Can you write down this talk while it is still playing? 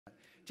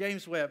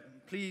James Webb,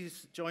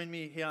 please join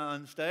me here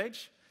on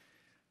stage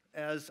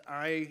as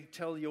I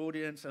tell the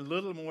audience a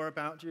little more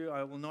about you.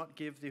 I will not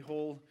give the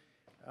whole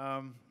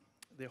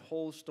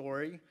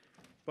story,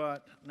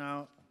 but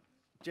now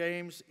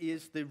James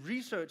is the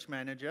research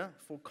manager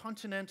for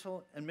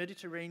continental and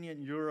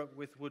Mediterranean Europe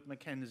with Wood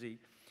Mackenzie,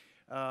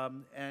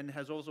 and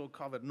has also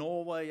covered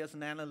Norway as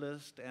an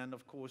analyst and,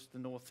 of course, the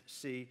North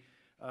Sea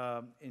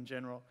in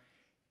general.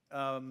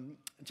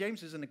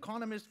 James is an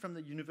economist from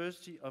the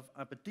University of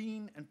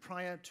Aberdeen, and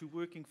prior to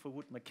working for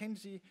Wood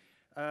Mackenzie,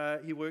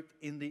 he worked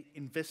in the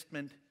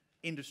investment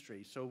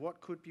industry. So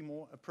what could be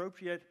more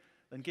appropriate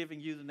than giving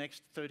you the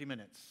next 30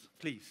 minutes?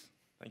 Please.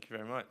 Thank you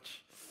very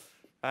much.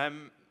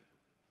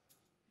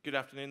 Good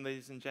afternoon,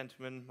 ladies and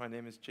gentlemen. My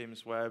name is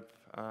James Webb.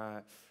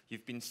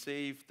 You've been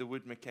saved the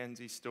Wood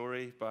Mackenzie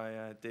story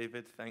by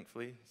David,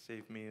 thankfully.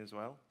 Saved me as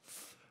well.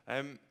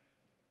 The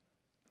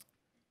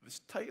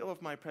title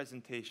of my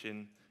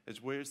presentation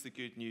is Where's the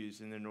Good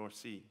News in the North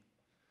Sea?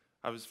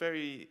 I was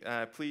very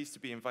pleased to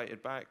be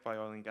invited back by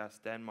Oil and Gas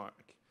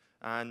Denmark.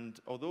 And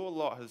although a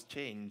lot has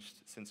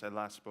changed since I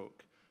last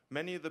spoke,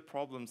 many of the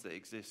problems that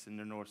exist in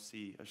the North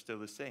Sea are still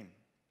the same.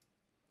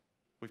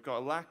 We've got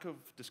a lack of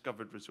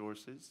discovered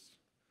resources,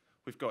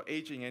 we've got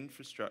aging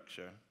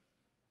infrastructure,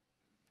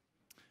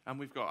 and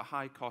we've got a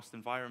high-cost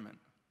environment.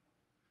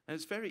 And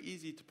it's very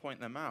easy to point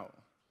them out.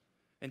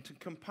 And to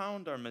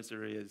compound our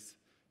misery, as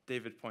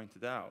David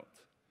pointed out,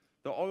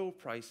 the oil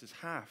price has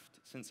halved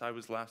since I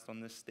was last on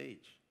this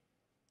stage.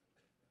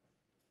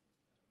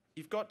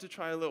 You've got to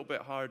try a little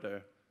bit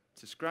harder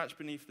to scratch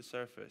beneath the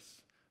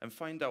surface and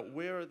find out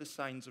where are the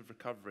signs of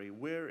recovery,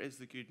 where is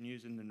the good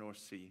news in the North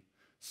Sea,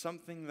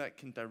 something that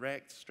can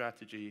direct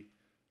strategy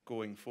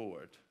going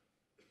forward.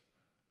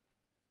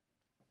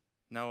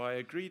 Now, I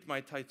agreed my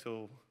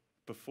title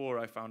before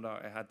I found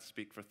out I had to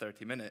speak for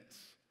 30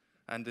 minutes.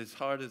 And as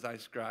hard as I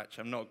scratch,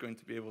 I'm not going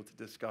to be able to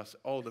discuss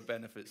all the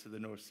benefits of the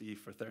North Sea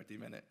for 30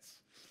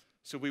 minutes.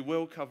 So we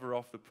will cover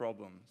off the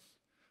problems.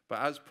 But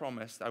as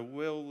promised, I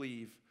will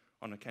leave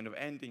on a kind of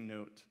ending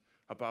note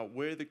about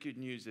where the good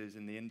news is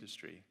in the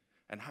industry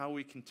and how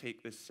we can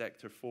take this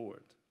sector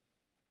forward.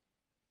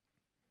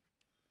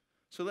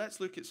 So let's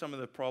look at some of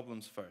the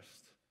problems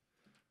first.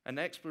 And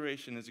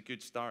exploration is a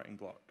good starting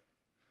block.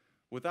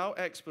 Without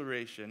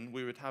exploration,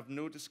 we would have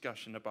no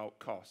discussion about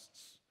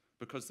costs,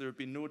 because there would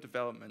be no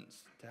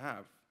developments to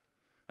have.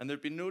 And there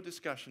would be no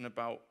discussion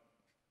about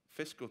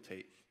fiscal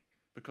take,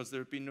 because there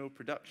would be no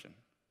production.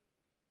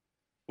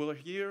 Well,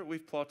 here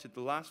we've plotted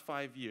the last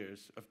 5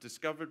 years of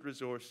discovered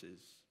resources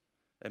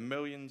and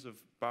millions of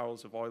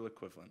barrels of oil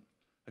equivalent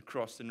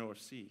across the North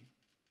Sea.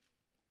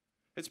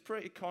 It's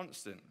pretty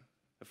constant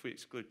if we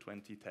exclude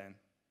 2010,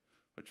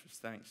 which was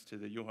thanks to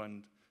the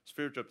Johan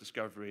Sverdrup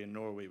discovery in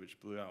Norway, which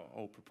blew out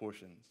all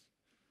proportions.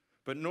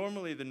 But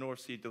normally the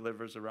North Sea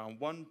delivers around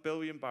 1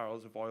 billion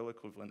barrels of oil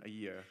equivalent a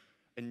year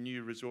in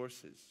new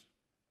resources.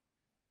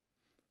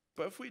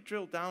 But if we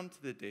drill down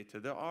to the data,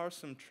 there are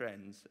some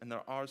trends and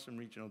there are some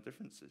regional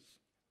differences.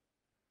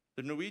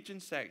 The Norwegian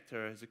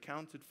sector has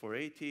accounted for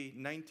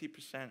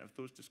 80–90% of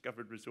those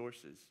discovered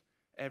resources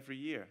every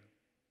year.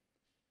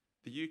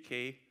 The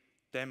UK,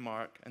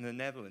 Denmark, and the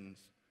Netherlands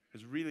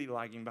is really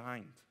lagging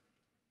behind.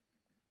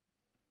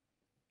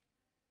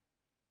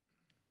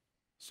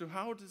 So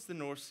how does the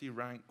North Sea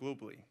rank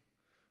globally?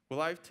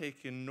 Well, I've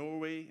taken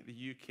Norway,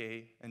 the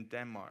UK, and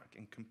Denmark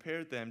and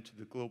compared them to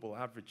the global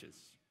averages.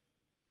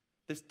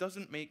 This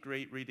doesn't make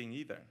great reading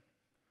either.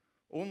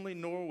 Only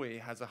Norway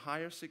has a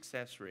higher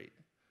success rate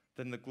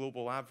than the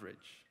global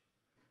average,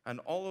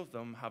 and all of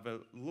them have a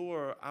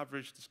lower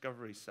average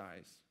discovery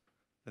size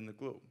than the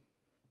globe.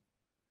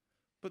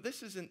 But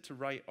this isn't to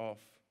write off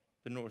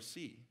the North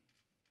Sea.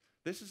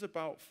 This is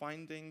about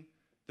finding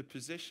the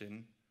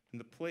position and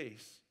the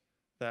place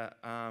that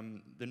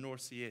the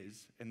North Sea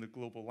is in the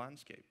global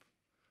landscape.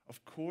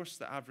 Of course,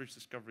 the average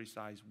discovery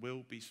size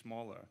will be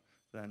smaller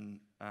than,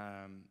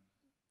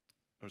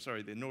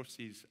 the North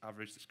Sea's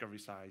average discovery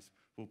size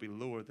will be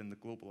lower than the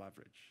global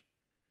average.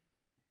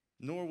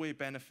 Norway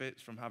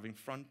benefits from having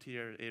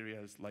frontier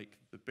areas like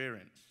the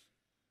Barents,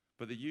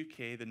 but the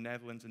UK, the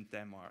Netherlands, and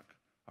Denmark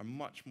are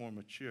much more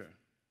mature.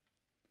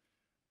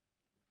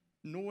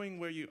 Knowing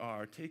where you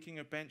are, taking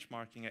a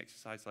benchmarking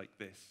exercise like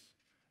this,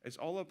 it's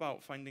all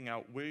about finding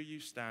out where you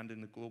stand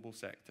in the global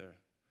sector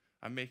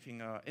and making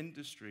an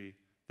industry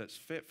that's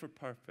fit for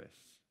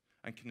purpose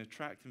and can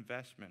attract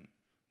investment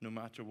no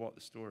matter what the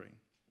story.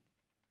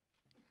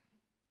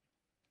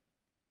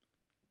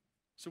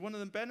 So one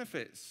of the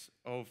benefits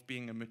of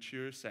being a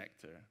mature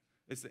sector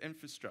is the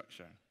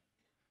infrastructure.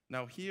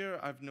 Now here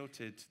I've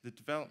noted the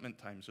development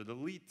times, or the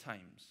lead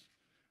times.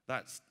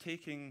 That's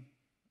taking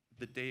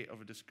the date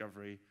of a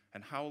discovery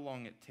and how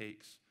long it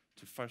takes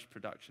to first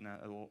production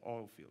at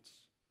oil fields.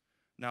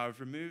 Now,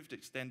 I've removed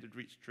extended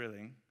reach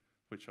drilling,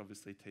 which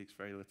obviously takes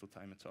very little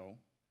time at all.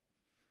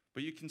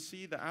 But you can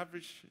see the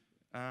average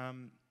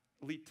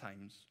lead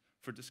times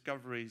for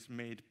discoveries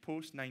made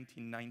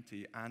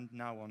post-1990 and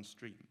now on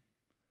stream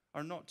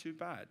are not too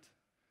bad,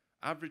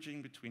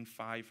 averaging between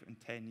 5 and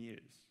 10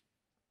 years.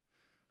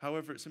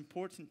 However, it's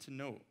important to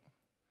note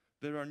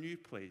there are new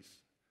plays,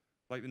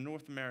 like the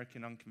North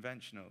American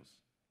unconventionals,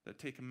 that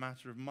take a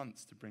matter of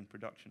months to bring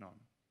production on.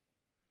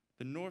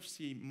 The North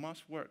Sea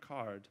must work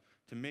hard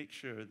to make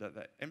sure that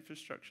the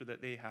infrastructure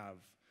that they have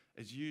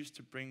is used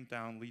to bring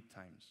down lead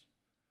times.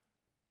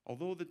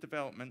 Although the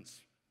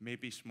developments may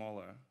be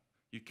smaller,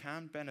 you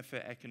can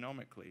benefit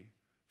economically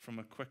from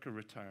a quicker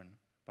return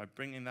by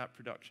bringing that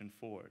production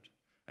forward,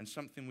 and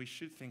something we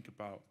should think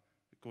about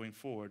going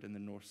forward in the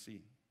North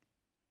Sea.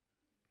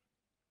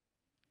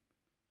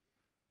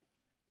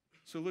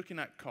 So looking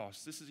at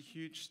costs, this is a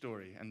huge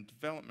story, and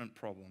development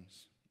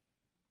problems.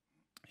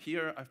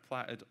 Here I've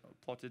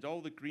plotted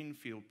all the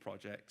greenfield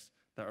projects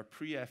that are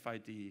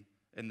pre-FID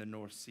in the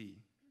North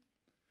Sea,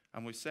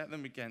 and we set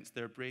them against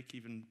their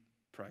break-even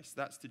price.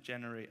 That's to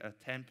generate a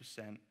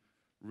 10%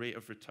 rate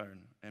of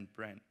return in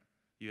Brent,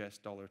 US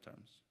dollar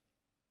terms.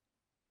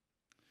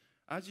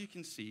 As you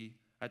can see,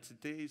 at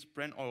today's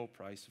Brent oil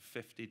price of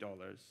 $50,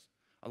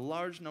 a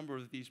large number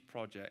of these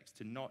projects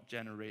do not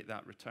generate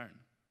that return.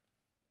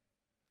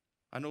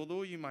 And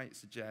although you might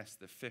suggest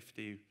that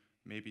 50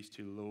 maybe is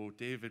too low,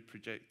 David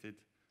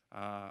projected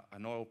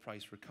an oil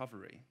price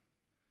recovery.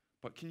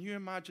 But can you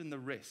imagine the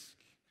risk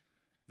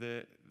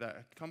that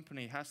a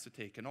company has to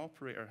take, an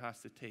operator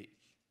has to take,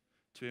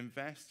 to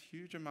invest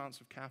huge amounts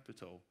of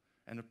capital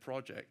in a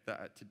project that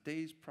at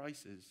today's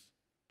prices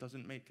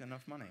doesn't make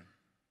enough money?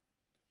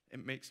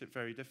 It makes it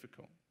very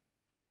difficult.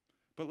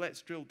 But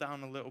let's drill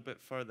down a little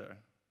bit further.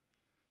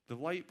 The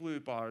light blue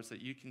bars that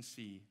you can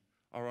see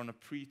are on a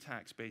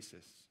pre-tax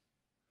basis.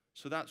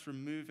 So that's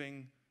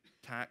removing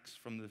tax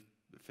from the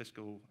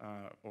fiscal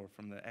or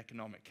from the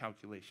economic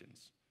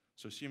calculations.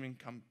 So assuming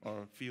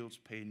fields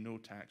pay no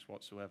tax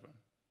whatsoever.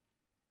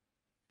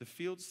 The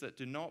fields that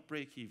do not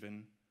break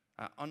even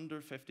at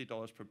under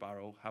 $50 per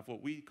barrel have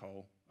what we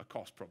call a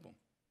cost problem.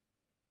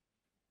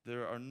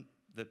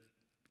 The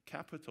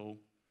capital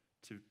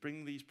to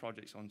bring these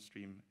projects on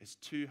stream is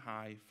too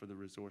high for the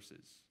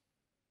resources.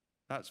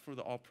 That's for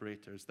the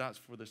operators, that's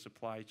for the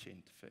supply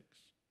chain to fix.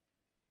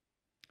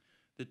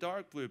 The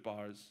dark blue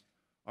bars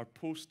are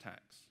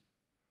post-tax.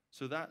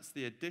 So that's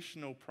the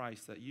additional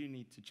price that you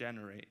need to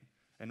generate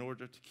in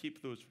order to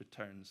keep those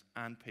returns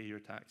and pay your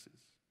taxes.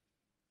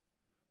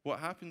 What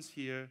happens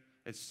here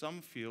is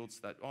some fields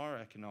that are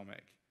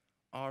economic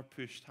are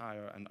pushed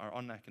higher and are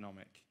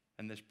uneconomic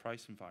in this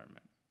price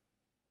environment.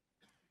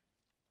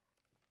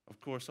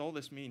 Of course, all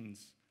this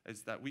means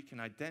is that we can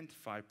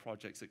identify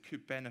projects that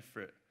could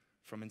benefit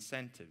from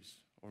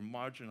incentives or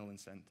marginal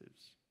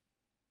incentives.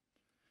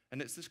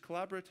 And it's this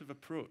collaborative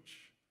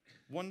approach.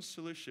 One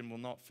solution will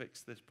not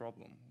fix this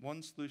problem.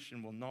 One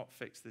solution will not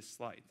fix this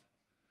slide.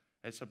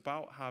 It's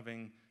about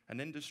having an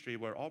industry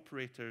where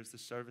operators, the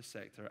service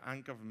sector,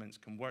 and governments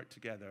can work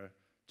together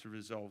to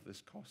resolve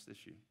this cost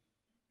issue.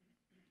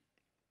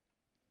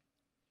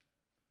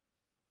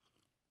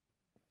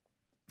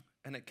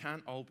 And it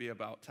can't all be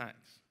about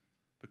tax,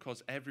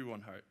 because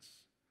everyone hurts,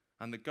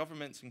 and the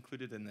government's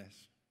included in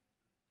this.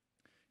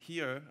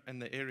 Here in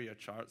the area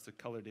charts, the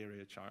colored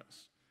area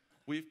charts,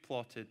 we've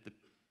plotted the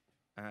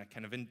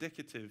kind of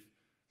indicative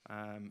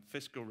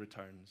fiscal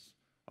returns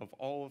of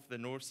all of the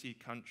North Sea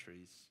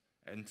countries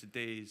in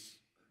today's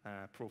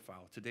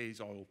profile,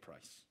 today's oil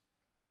price.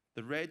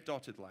 The red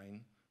dotted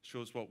line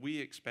shows what we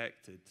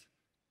expected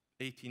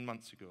 18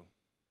 months ago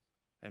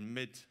in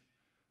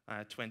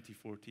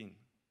mid-2014.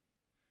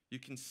 You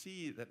can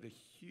see that the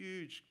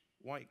huge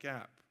white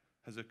gap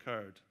has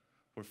occurred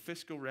where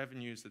fiscal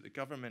revenues that the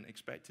government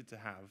expected to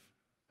have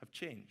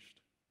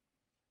changed.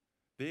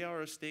 They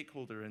are a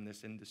stakeholder in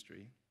this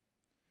industry,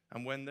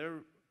 and when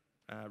their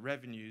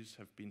revenues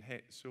have been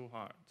hit so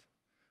hard,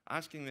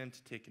 asking them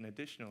to take an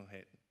additional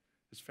hit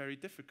is very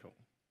difficult.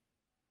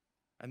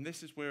 And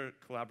this is where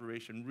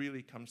collaboration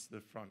really comes to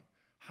the front.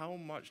 How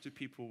much do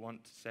people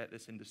want to set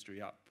this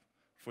industry up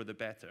for the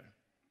better?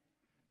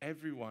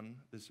 Everyone,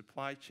 the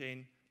supply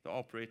chain, the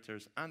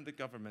operators, and the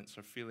governments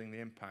are feeling the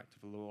impact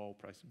of a low oil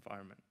price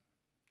environment.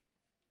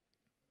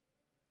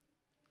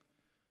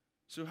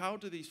 So how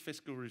do these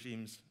fiscal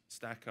regimes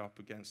stack up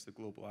against the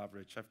global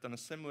average? I've done a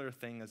similar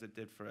thing as I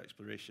did for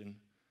exploration.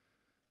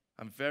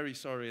 I'm very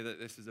sorry that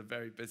this is a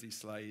very busy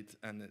slide,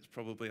 and it's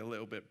probably a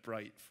little bit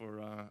bright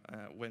for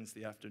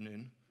Wednesday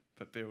afternoon,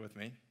 but bear with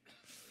me.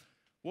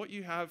 What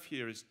you have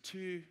here is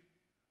there's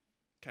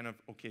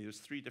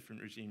three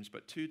different regimes,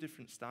 but two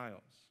different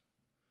styles.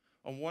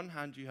 On one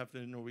hand, you have the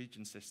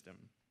Norwegian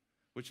system,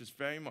 which is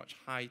very much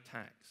high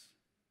tax.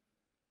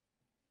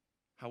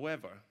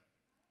 However,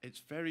 it's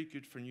very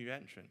good for new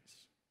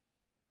entrants.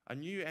 A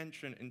new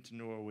entrant into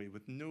Norway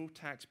with no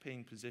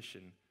tax-paying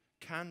position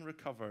can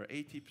recover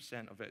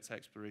 80% of its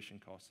exploration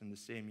costs in the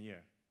same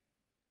year.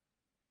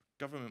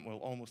 Government will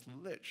almost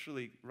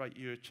literally write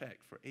you a check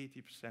for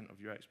 80%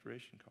 of your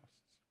exploration costs.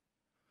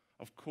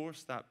 Of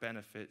course, that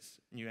benefits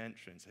new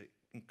entrants. It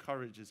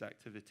encourages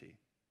activity.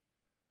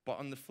 But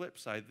on the flip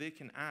side, they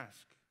can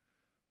ask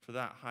for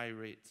that high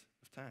rate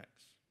of tax.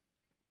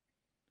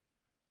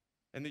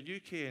 In the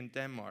UK and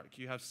Denmark,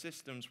 you have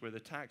systems where the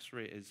tax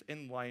rate is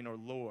in line or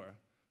lower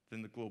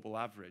than the global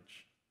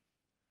average.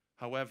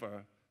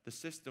 However, the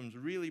systems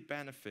really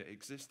benefit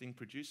existing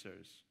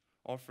producers,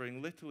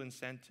 offering little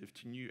incentive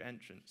to new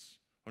entrants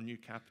or new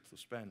capital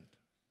spend.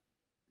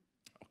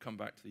 I'll come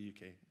back to the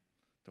UK,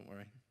 don't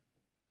worry.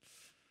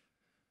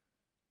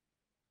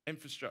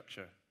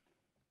 Infrastructure.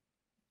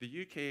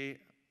 The UK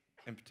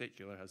in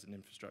particular has an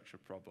infrastructure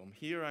problem.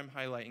 Here I'm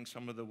highlighting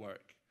some of the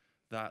work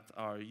that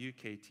our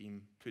UK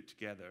team put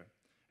together.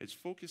 It's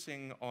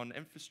focusing on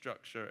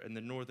infrastructure in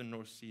the northern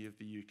North Sea of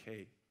the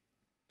UK.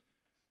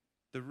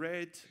 The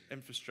red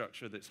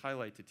infrastructure that's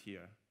highlighted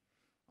here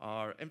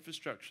are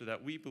infrastructure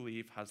that we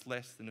believe has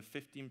less than a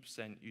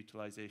 15%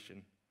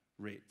 utilization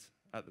rate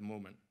at the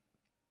moment.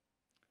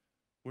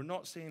 We're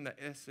not saying that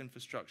this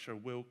infrastructure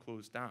will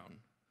close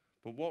down,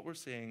 but what we're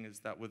saying is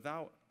that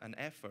without an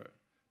effort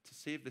to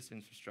save this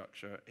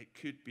infrastructure, it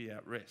could be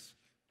at risk.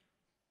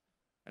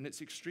 And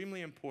it's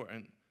extremely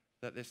important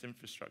that this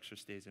infrastructure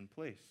stays in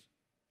place.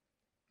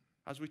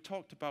 As we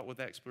talked about with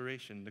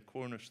exploration, the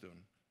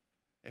cornerstone,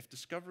 if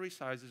discovery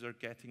sizes are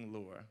getting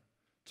lower,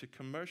 to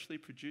commercially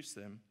produce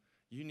them,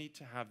 you need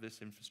to have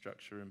this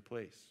infrastructure in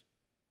place.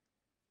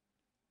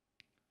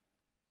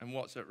 And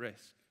what's at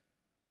risk?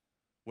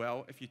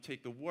 Well, if you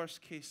take the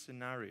worst case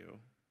scenario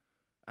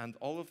and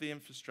all of the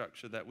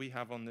infrastructure that we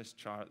have on this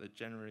chart that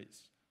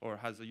generates or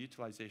has a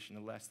utilization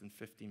of less than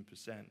 15%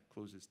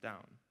 closes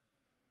down,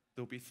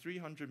 there'll be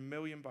 300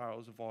 million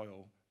barrels of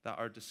oil that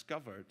are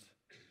discovered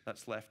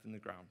that's left in the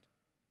ground.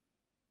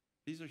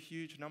 These are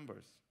huge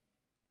numbers.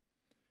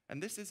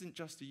 And this isn't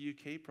just a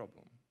UK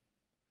problem.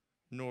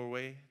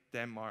 Norway,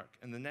 Denmark,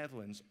 and the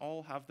Netherlands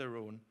all have their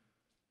own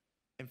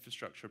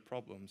infrastructure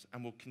problems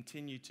and will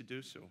continue to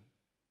do so.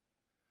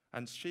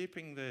 And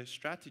shaping the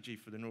strategy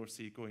for the North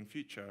Sea going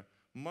future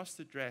must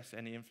address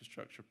any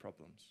infrastructure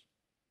problems.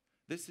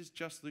 This is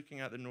just looking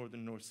at the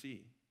northern North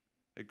Sea.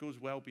 It goes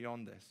well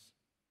beyond this.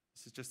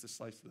 This is just a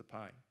slice of the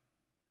pie.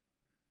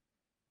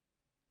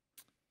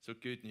 So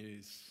good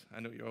news. I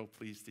know you're all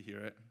pleased to hear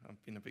it.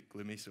 I've been a bit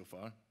gloomy so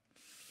far.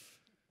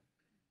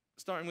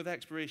 Starting with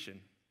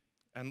exploration,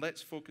 and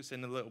let's focus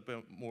in a little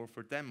bit more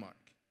for Denmark.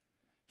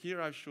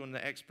 Here I've shown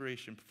the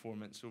exploration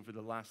performance over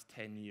the last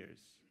 10 years.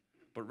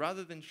 But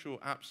rather than show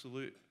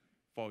absolute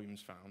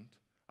volumes found,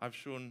 I've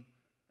shown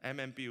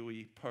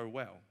MMBOE per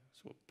well,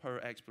 so per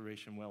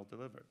exploration well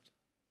delivered.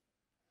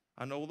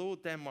 And although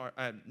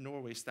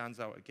Norway stands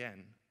out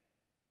again,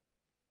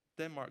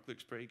 Denmark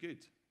looks pretty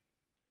good.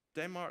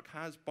 Denmark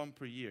has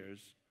bumper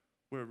years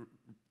where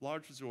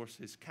large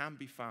resources can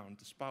be found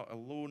despite a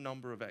low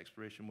number of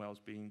exploration wells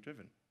being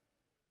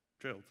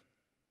drilled.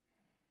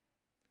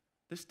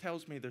 This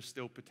tells me there's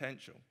still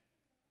potential.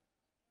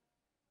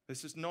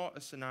 This is not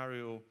a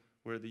scenario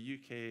where the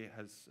UK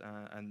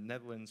and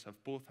Netherlands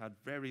have both had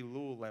very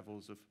low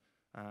levels of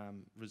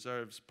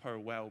reserves per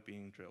well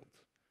being drilled,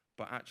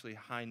 but actually a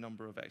high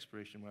number of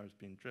exploration wells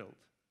being drilled.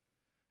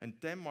 In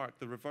Denmark,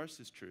 the reverse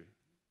is true.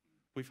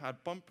 We've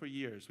had bumper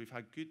years, we've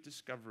had good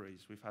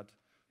discoveries, we've had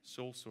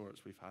sole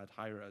sorts, we've had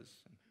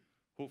Hyras, and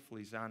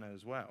hopefully Zana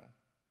as well.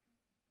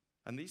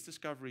 And these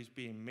discoveries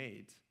being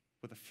made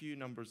with a few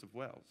numbers of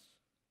wells.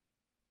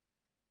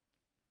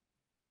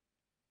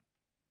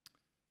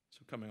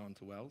 So coming on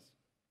to wells.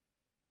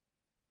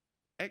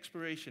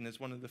 Exploration is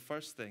one of the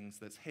first things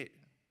that's hit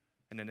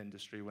in an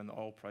industry when the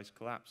oil price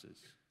collapses.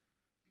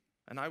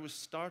 And I was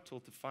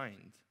startled to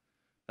find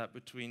that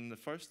between the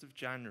 1st of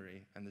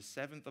January and the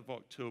 7th of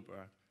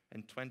October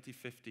in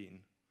 2015,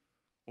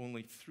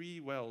 only 3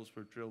 wells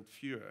were drilled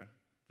fewer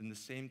than the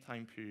same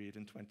time period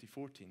in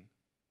 2014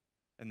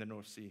 in the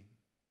North Sea.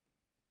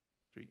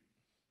 3.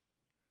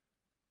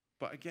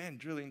 But again,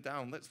 drilling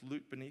down, let's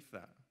look beneath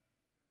that.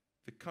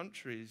 The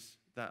countries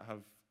that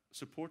have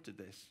supported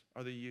this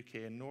are the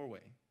UK and Norway.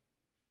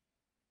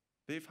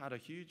 They've had a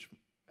huge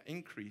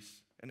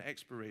increase in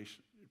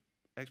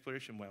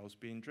exploration wells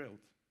being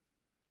drilled.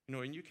 You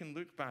know, and you can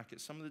look back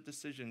at some of the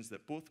decisions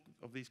that both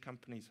of these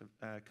countries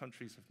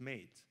have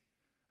made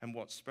and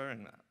what's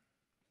spurring that.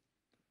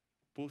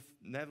 Both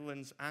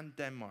Netherlands and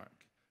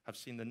Denmark have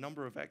seen the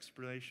number of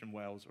exploration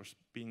wells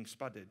being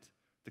spudded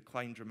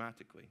decline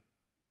dramatically.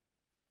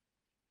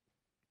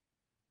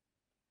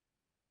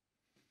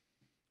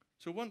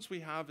 So once we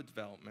have a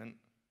development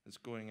that's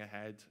going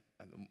ahead,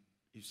 and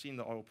you've seen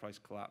the oil price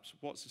collapse,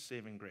 what's the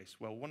saving grace?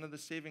 Well, one of the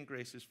saving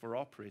graces for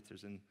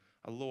operators in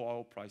a low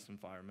oil price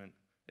environment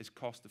is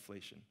cost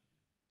deflation.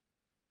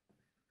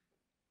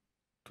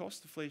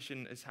 Cost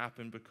deflation has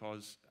happened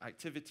because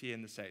activity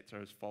in the sector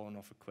has fallen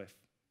off a cliff.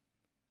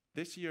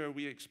 This year,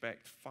 we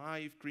expect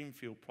 5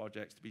 greenfield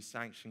projects to be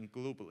sanctioned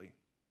globally.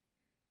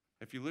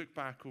 If you look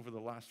back over the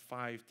last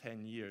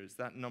 5-10 years,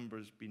 that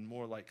number's been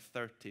more like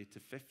 30 to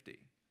 50.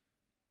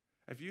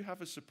 If you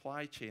have a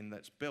supply chain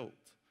that's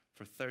built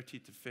for 30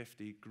 to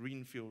 50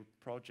 greenfield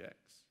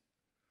projects,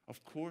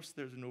 of course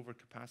there's an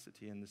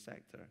overcapacity in the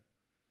sector,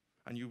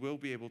 and you will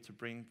be able to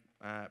bring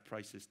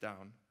prices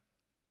down.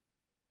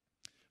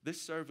 This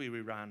survey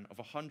we ran of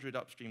 100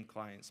 upstream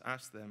clients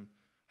asked them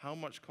how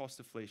much cost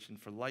deflation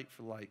for like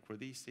were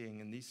they seeing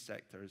in these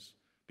sectors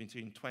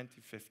between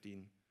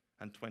 2015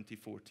 and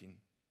 2014.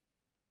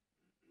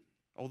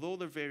 Although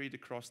they're varied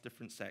across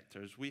different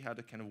sectors, we had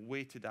a kind of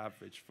weighted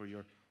average for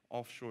your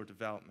offshore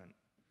development.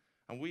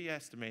 And we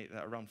estimate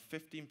that around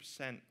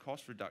 15%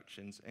 cost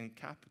reductions in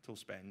capital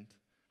spend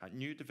at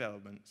new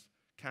developments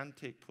can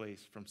take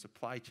place from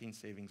supply chain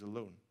savings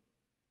alone.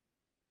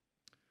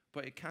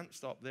 But it can't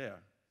stop there.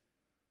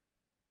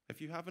 If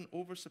you have an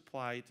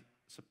oversupplied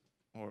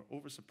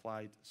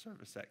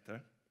service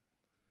sector,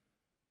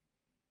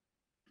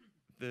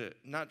 the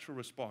natural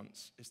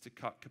response is to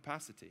cut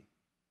capacity.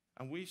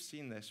 And we've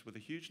seen this with a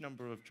huge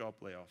number of job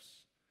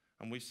layoffs.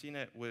 And we've seen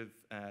it with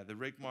the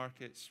rig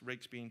markets,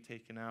 rigs being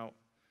taken out,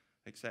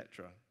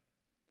 etc.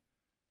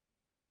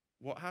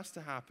 What has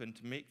to happen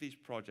to make these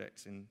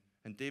projects, and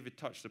David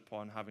touched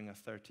upon having a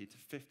 30 to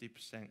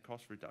 50%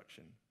 cost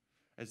reduction,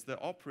 is that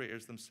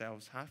operators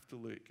themselves have to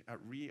look at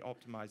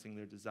re-optimizing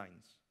their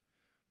designs,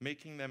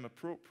 making them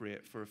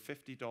appropriate for a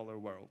 $50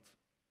 world.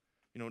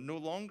 No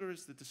longer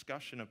is the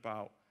discussion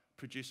about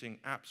producing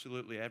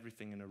absolutely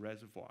everything in a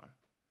reservoir.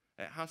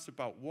 It has to be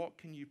about what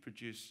can you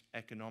produce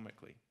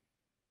economically.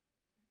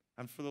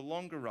 And for the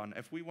longer run,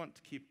 if we want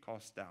to keep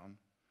costs down,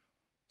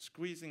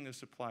 squeezing the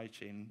supply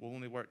chain will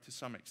only work to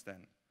some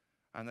extent,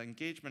 and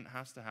engagement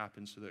has to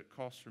happen so that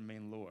costs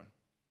remain lower.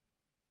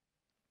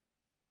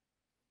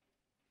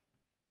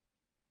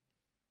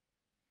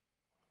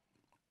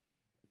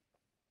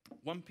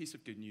 One piece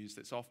of good news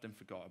that's often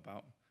forgot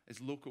about is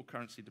local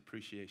currency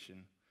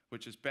depreciation,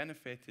 which is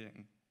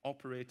benefiting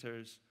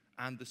operators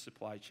and the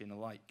supply chain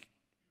alike.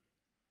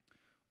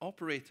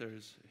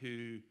 Operators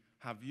who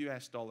have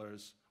US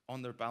dollars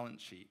on their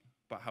balance sheet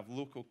but have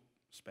local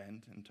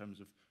spend in terms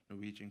of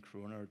Norwegian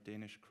kroner or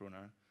Danish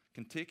kroner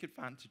can take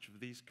advantage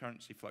of these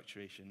currency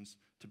fluctuations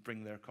to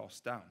bring their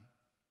costs down.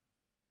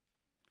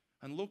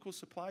 And local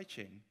supply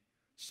chain,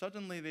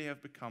 suddenly they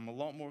have become a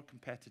lot more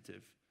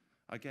competitive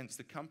against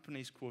the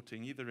companies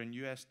quoting either in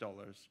US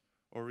dollars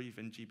or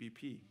even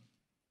GBP.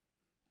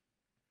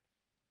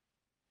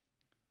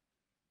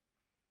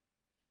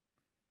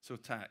 So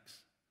tax.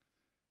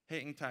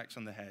 Hitting tax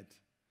on the head.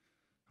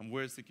 And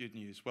where's the good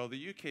news? Well,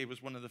 the UK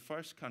was one of the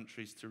first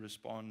countries to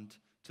respond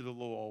to the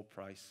low oil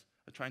price,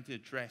 trying to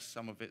address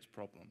some of its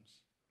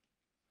problems.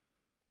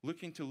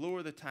 Looking to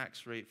lower the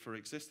tax rate for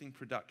existing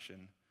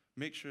production,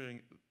 make sure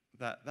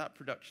that that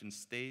production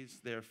stays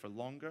there for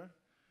longer,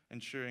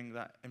 ensuring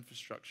that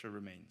infrastructure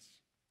remains.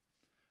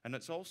 And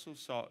it's also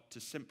sought to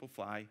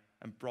simplify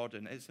and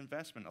broaden its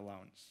investment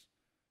allowance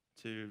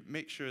to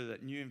make sure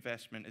that new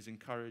investment is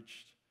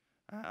encouraged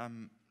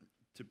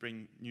to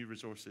bring new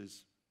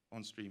resources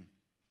on stream.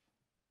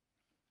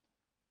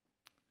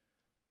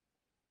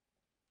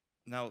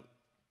 Now,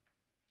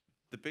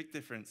 the big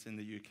difference in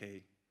the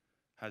UK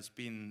has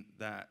been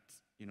that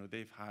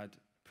they've had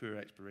poor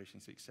exploration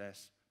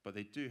success, but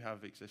they do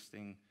have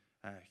existing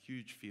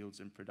huge fields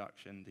in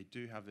production. They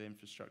do have the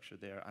infrastructure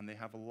there, and they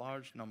have a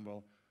large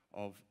number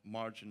of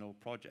marginal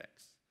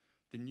projects.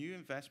 The new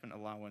investment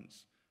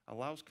allowance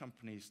allows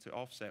companies to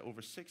offset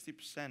over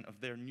 60% of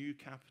their new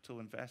capital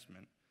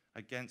investment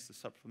against the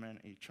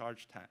supplementary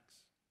charge tax.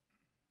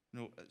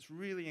 It's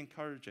really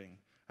encouraging,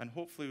 and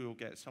hopefully we'll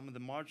get some of the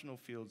marginal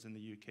fields in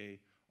the UK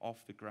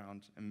off the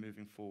ground and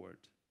moving forward,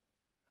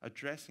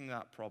 addressing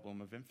that problem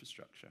of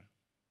infrastructure.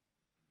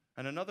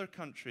 And another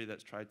country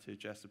that's tried to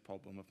address the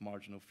problem of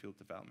marginal field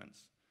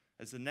developments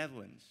is the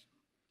Netherlands,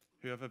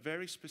 who have a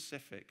very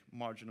specific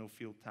marginal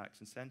field tax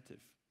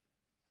incentive.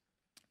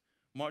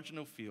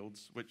 Marginal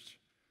fields,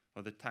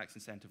 or the tax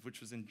incentive, which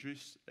was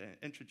introduced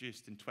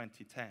in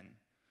 2010,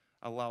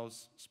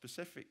 allows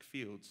specific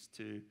fields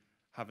to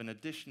have an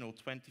additional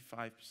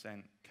 25%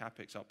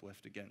 capex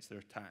uplift against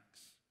their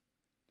tax.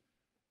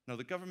 Now,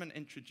 the government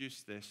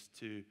introduced this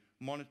to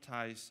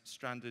monetize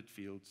stranded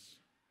fields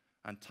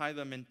and tie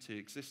them into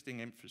existing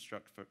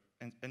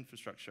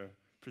infrastructure,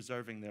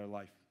 preserving their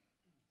life.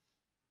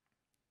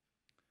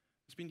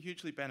 It's been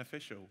hugely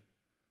beneficial.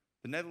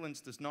 The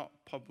Netherlands does not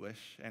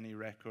publish any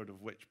record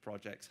of which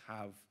projects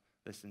have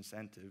this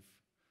incentive.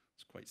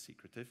 It's quite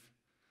secretive.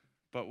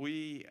 But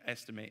we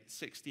estimate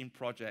 16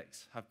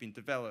 projects have been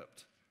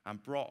developed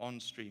and brought on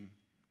stream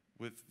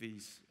with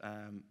these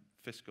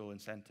fiscal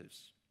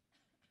incentives.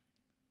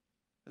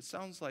 It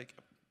sounds like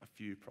a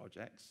few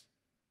projects,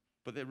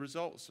 but the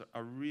results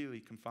are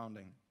really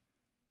confounding.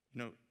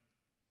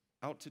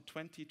 Out to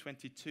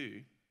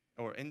 2022,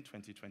 or in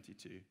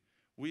 2022,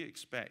 we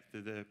expect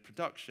that the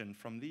production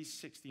from these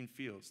 16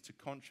 fields to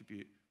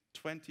contribute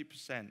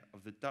 20%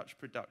 of the Dutch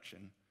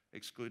production,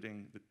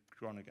 excluding the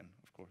Groningen,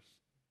 of course.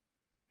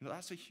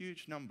 That's a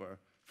huge number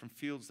from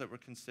fields that were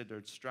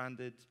considered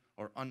stranded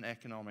or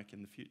uneconomic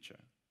in the future.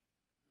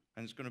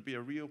 And it's going to be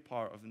a real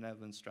part of the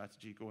Netherlands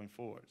strategy going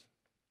forward.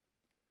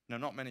 Now,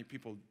 not many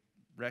people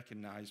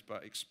recognize,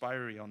 but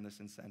expiry on this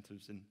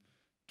incentive's in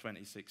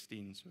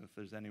 2016, so if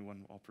there's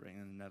anyone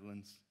operating in the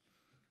Netherlands,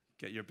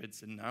 get your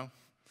bids in now.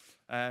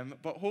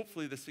 But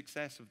hopefully the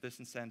success of this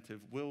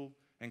incentive will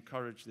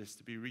encourage this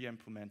to be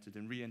re-implemented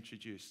and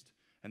reintroduced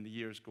in the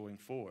years going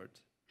forward.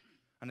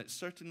 And it's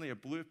certainly a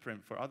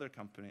blueprint for other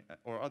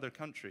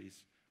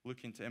countries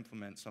looking to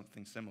implement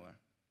something similar.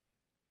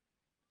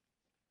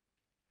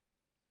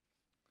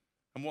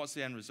 And what's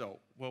the end result?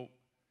 Well,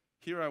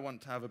 here I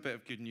want to have a bit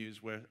of good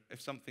news where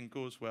if something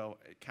goes well,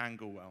 it can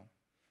go well.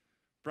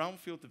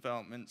 Brownfield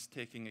developments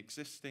taking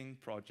existing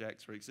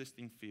projects or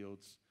existing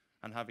fields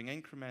and having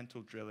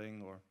incremental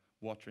drilling or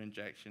water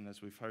injection,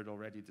 as we've heard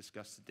already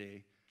discussed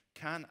today,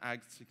 can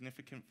add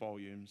significant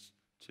volumes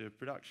to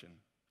production.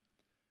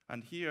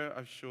 And here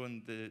I've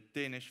shown the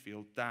Danish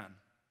field, Dan.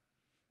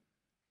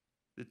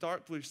 The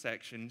dark blue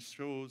section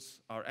shows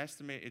our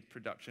estimated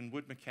production,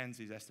 Wood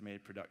Mackenzie's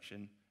estimated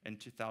production in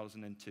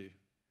 2002.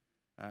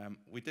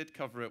 We did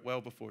cover it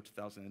well before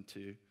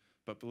 2002,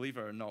 but believe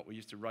it or not, we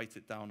used to write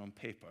it down on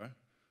paper.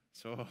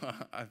 So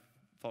I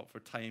thought for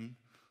time,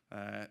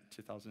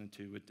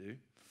 2002 would do.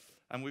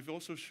 And we've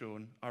also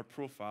shown our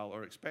profile,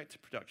 or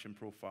expected production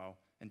profile,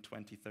 in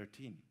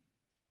 2013.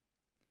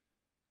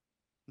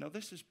 Now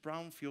this is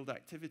brownfield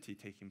activity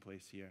taking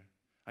place here.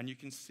 And you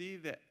can see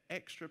the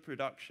extra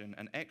production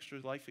and extra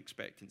life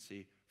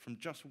expectancy from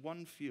just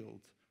one field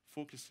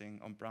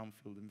focusing on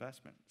brownfield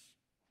investments.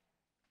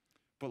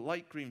 But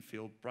like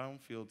greenfield,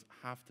 brownfields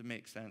have to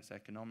make sense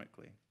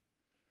economically.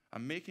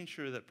 And making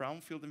sure that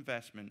brownfield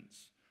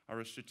investments are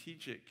a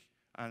strategic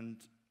and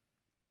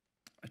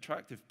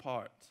attractive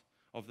part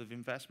of the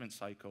investment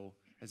cycle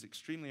is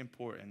extremely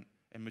important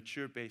in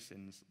mature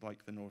basins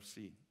like the North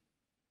Sea.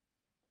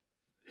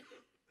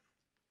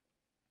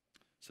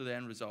 So the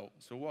end result.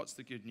 So what's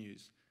the good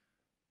news?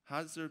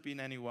 Has there been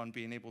anyone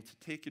being able to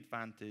take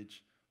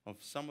advantage of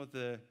some of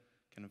the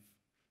kind of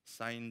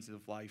signs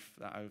of life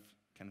that I've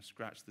kind of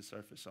scratched the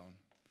surface on?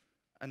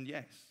 And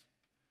yes,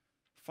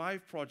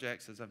 5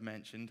 projects, as I've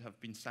mentioned, have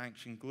been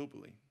sanctioned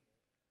globally.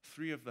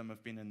 3 of them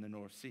have been in the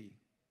North Sea.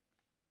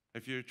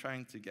 If you're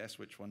trying to guess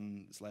which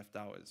one is left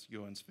out, it's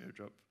Johan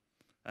Sverdrup.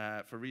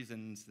 For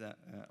reasons that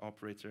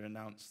operator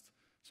announced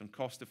some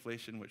cost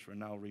deflation, which we're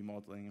now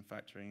remodeling and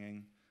factoring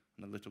in,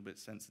 and a little bit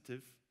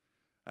sensitive.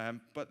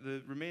 But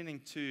the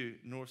remaining 2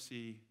 North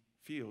Sea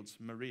fields,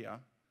 Maria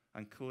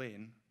and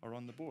Culzean, are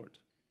on the board.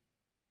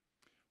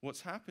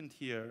 What's happened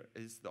here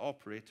is the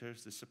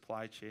operators, the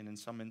supply chain, in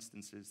some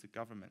instances the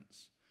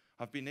governments,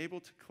 have been able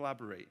to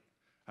collaborate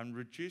and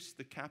reduce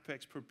the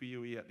capex per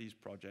BOE at these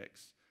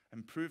projects,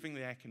 improving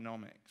the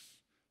economics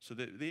so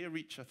that they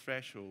reach a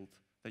threshold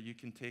that you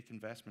can take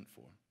investment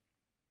for.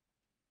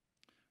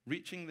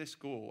 Reaching this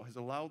goal has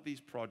allowed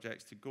these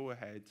projects to go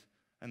ahead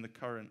in the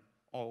current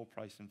oil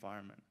price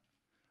environment.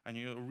 And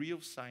a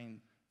real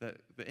sign that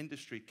the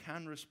industry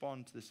can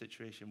respond to the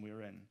situation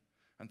we're in,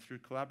 and through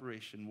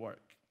collaboration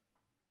work.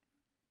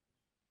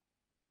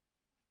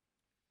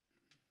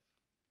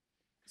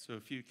 So a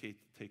few key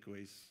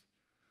takeaways.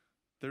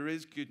 There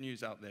is good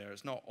news out there.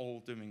 It's not all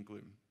doom and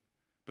gloom.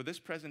 But this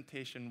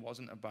presentation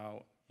wasn't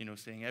about,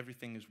 saying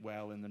everything is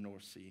well in the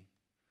North Sea,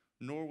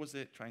 nor was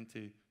it trying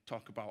to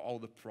talk about all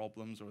the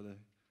problems or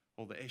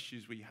all the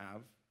issues we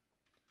have.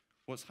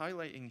 What's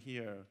highlighting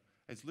here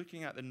is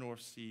looking at the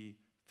North Sea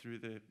through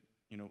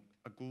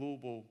a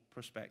global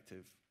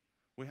perspective.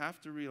 We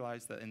have to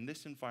realize that in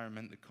this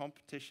environment, the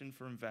competition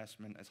for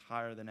investment is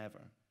higher than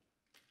ever.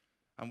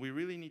 And we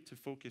really need to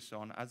focus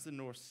on, as the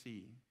North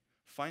Sea,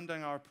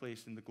 finding our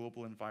place in the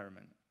global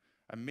environment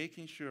and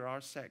making sure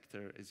our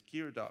sector is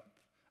geared up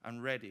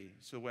and ready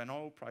so when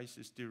oil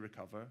prices do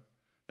recover,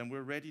 then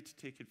we're ready to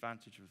take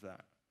advantage of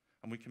that.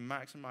 And we can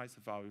maximize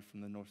the value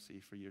from the North Sea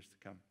for years to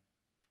come.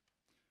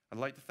 I'd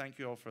like to thank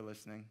you all for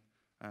listening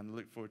and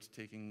look forward to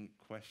taking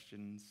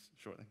questions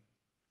shortly.